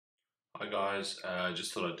Hi guys,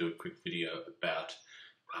 just thought I'd do a quick video about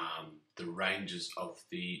the ranges of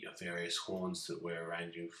the various horns that we're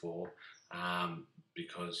arranging for,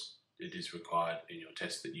 because it is required in your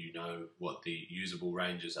test that you know what the usable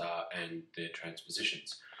ranges are and their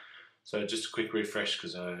transpositions. So just a quick refresh,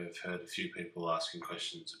 because I've heard a few people asking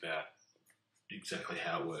questions about exactly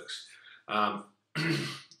how it works. I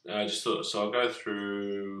just thought, so I'll go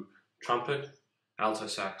through trumpet, alto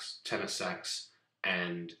sax, tenor sax,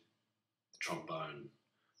 and trombone.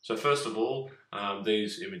 So first of all,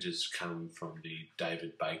 these images come from the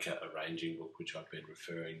David Baker arranging book, which I've been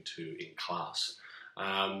referring to in class.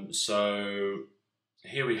 So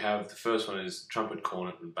here we have, the first one is trumpet,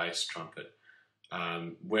 cornet and bass trumpet.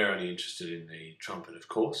 We're only interested in the trumpet, of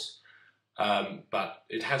course, but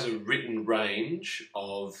it has a written range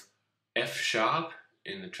of F sharp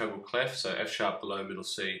in the treble clef, so F sharp below middle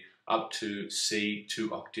C, up to C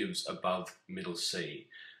 2 octaves above middle C.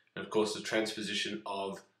 And of course, the transposition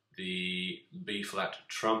of the B flat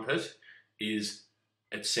trumpet is,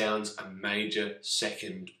 it sounds a major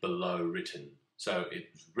second below written. So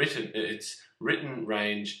its written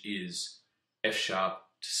range is F sharp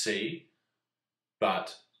to C,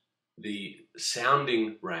 but the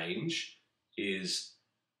sounding range is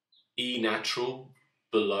E natural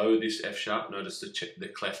below this F sharp. Notice the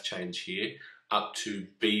clef change here, up to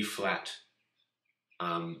B flat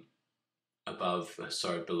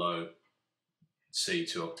below C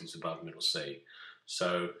 2 octaves above middle C.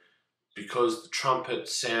 So because the trumpet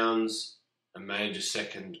sounds a major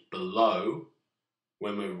second below,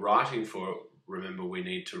 when we're writing for it, remember we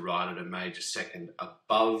need to write it a major second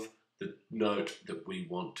above the note that we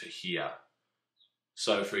want to hear.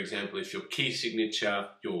 So for example, if your key signature,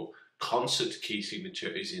 your concert key signature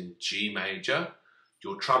is in G major,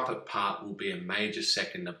 your trumpet part will be a major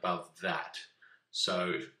second above that.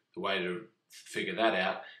 So the way to figure that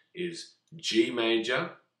out is G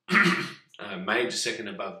major, major second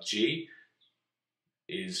above G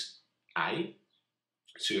is A,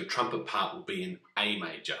 so your trumpet part will be in A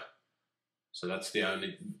major. So that's the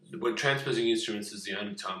only, when transposing instruments is the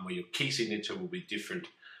only time where your key signature will be different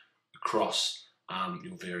across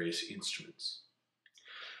your various instruments.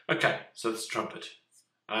 Okay, so that's trumpet.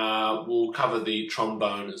 We'll cover the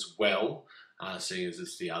trombone as well, seeing as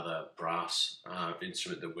it's the other brass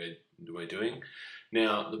instrument that we're doing.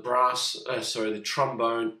 Now, the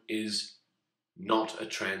trombone is not a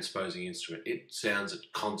transposing instrument. It sounds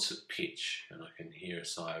at concert pitch, and I can hear a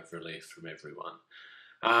sigh of relief from everyone.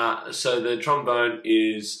 So the trombone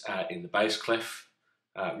is in the bass clef,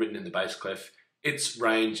 written in the bass clef. Its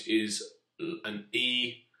range is an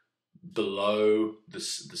E below the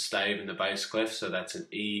stave in the bass clef, so that's an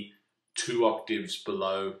E 2 octaves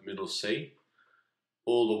below middle C,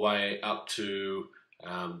 all the way up to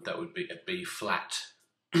that would be a B flat,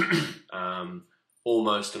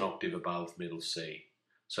 almost an octave above middle C.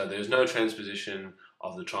 So there's no transposition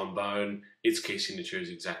of the trombone. Its key signature is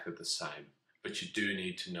exactly the same, but you do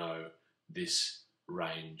need to know this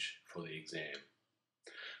range for the exam.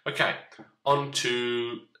 Okay, on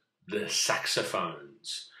to the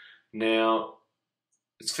saxophones. Now,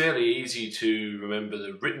 it's fairly easy to remember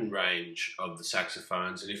the written range of the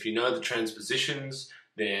saxophones, and if you know the transpositions,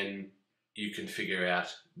 then you can figure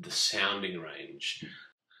out the sounding range.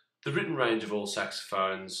 The written range of all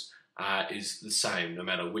saxophones is the same, no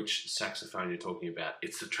matter which saxophone you're talking about.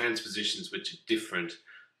 It's the transpositions which are different.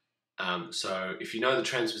 So if you know the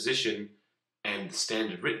transposition and the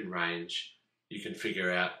standard written range, you can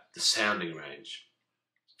figure out the sounding range.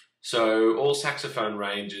 So all saxophone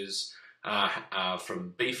ranges are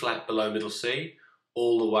from B flat below middle C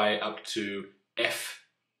all the way up to F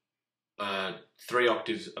 3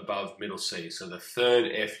 octaves above middle C. So the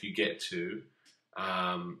third F you get to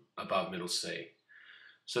above middle C.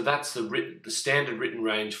 So that's the standard written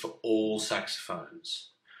range for all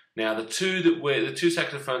saxophones. Now the two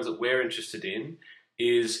saxophones that we're interested in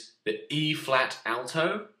is the E flat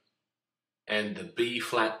alto and the B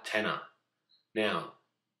flat tenor. Now,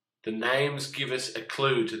 the names give us a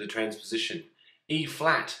clue to the transposition. E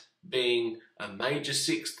flat being a major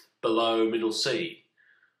sixth below middle C.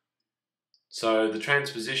 So the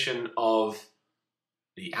transposition of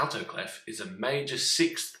the alto clef is a major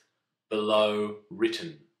sixth below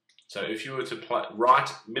written. So if you were to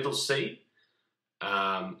write middle C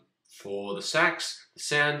for the sax, the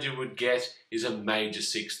sound you would get is a major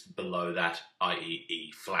sixth below that, i.e.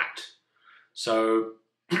 E flat. So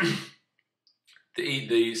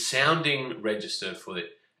the sounding register for the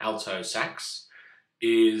alto sax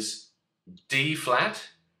is D flat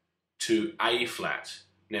to A flat.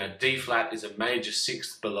 Now D flat is a major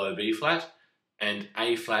sixth below B flat, and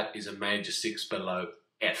A flat is a major sixth below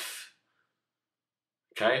F.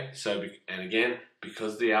 Okay, so, and again,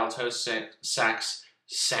 because the alto sax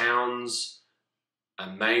sounds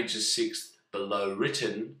a major sixth below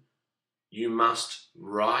written, you must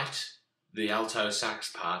write the alto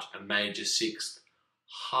sax part a major sixth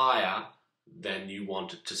higher than you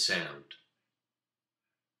want it to sound.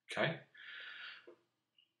 Okay?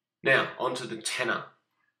 Now, onto the tenor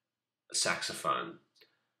saxophone.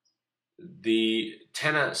 The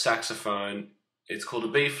tenor saxophone, it's called a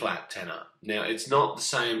B-flat tenor. Now, it's not the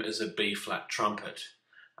same as a B-flat trumpet.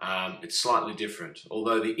 It's slightly different.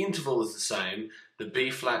 Although the interval is the same, the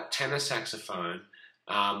B-flat tenor saxophone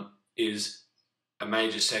is a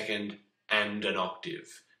major second and an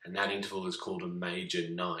octave, and that interval is called a major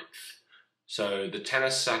ninth. So the tenor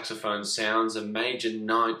saxophone sounds a major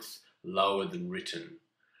ninth lower than written.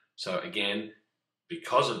 So again,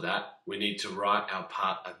 because of that, we need to write our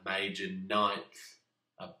part a major ninth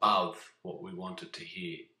above what we want it to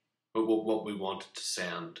hear, or what we want it to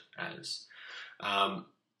sound as. And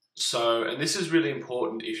this is really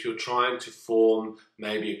important if you're trying to form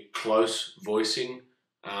maybe a close voicing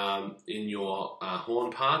in your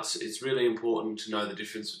horn parts. It's really important to know the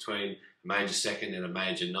difference between a major second and a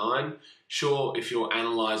major nine. Sure, if you're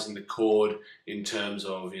analysing the chord in terms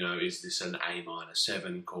of, is this an A minor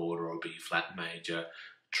 7 chord or a B flat major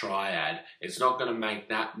triad, it's not going to make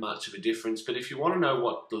that much of a difference. But if you want to know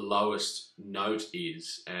what the lowest note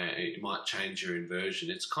is, it might change your inversion.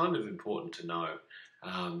 It's kind of important to know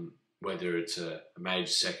whether it's a major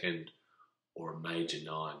second or a major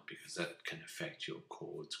nine, because that can affect your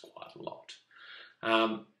chords quite a lot.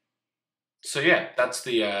 So yeah, that's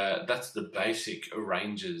the basic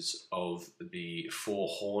arranges of the 4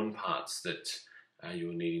 horn parts that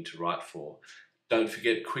you're needing to write for. Don't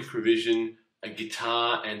forget, quick revision, a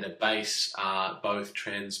guitar and a bass are both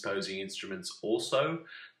transposing instruments also.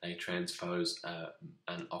 They transpose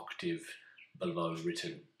an octave below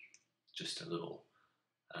written. Just a little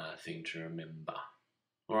thing to remember.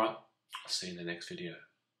 Alright, I'll see you in the next video.